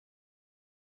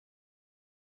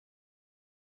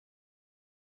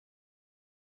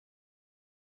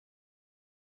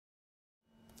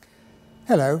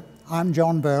Hello, I'm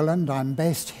John Burland. I'm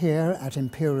based here at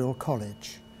Imperial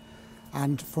College,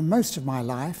 and for most of my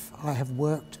life I have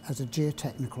worked as a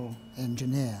geotechnical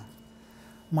engineer.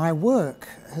 My work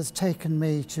has taken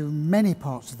me to many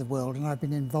parts of the world, and I've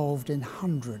been involved in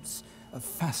hundreds of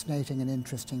fascinating and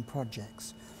interesting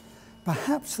projects.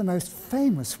 Perhaps the most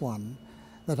famous one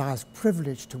that I was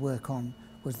privileged to work on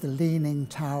was the Leaning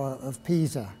Tower of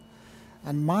Pisa,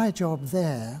 and my job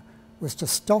there was to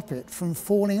stop it from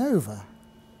falling over.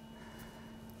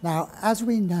 Now, as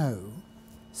we know,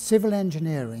 civil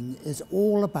engineering is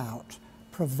all about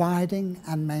providing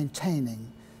and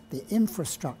maintaining the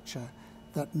infrastructure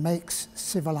that makes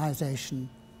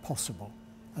civilization possible.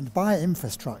 And by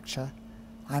infrastructure,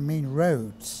 I mean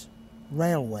roads,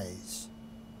 railways,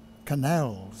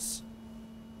 canals,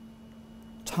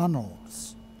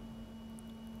 tunnels,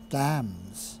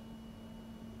 dams,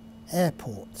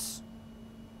 airports,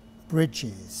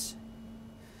 bridges.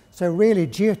 So really,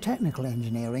 geotechnical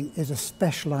engineering is a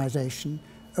specialisation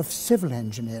of civil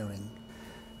engineering.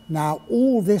 Now,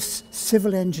 all this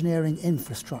civil engineering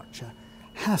infrastructure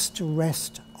has to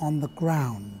rest on the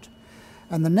ground.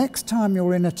 And the next time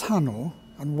you're in a tunnel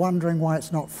and wondering why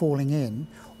it's not falling in,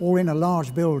 or in a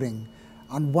large building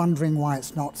and wondering why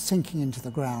it's not sinking into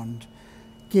the ground,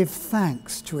 give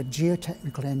thanks to a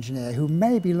geotechnical engineer who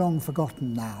may be long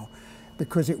forgotten now,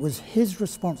 because it was his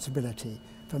responsibility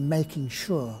for making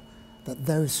sure that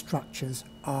those structures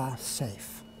are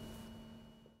safe.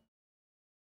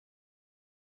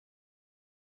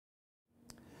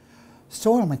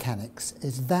 Soil mechanics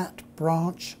is that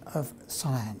branch of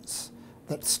science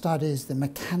that studies the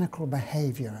mechanical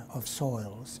behaviour of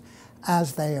soils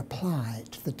as they apply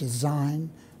to the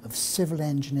design of civil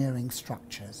engineering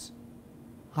structures.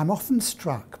 I'm often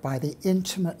struck by the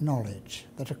intimate knowledge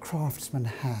that a craftsman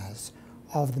has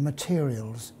of the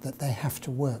materials that they have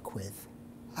to work with.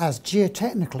 As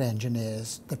geotechnical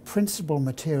engineers, the principal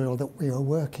material that we are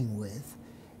working with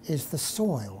is the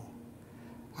soil,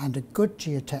 and a good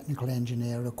geotechnical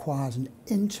engineer requires an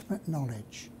intimate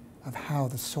knowledge of how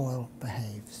the soil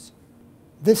behaves.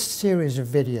 This series of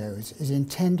videos is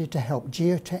intended to help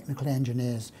geotechnical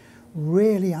engineers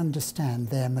really understand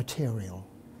their material,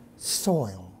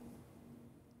 soil,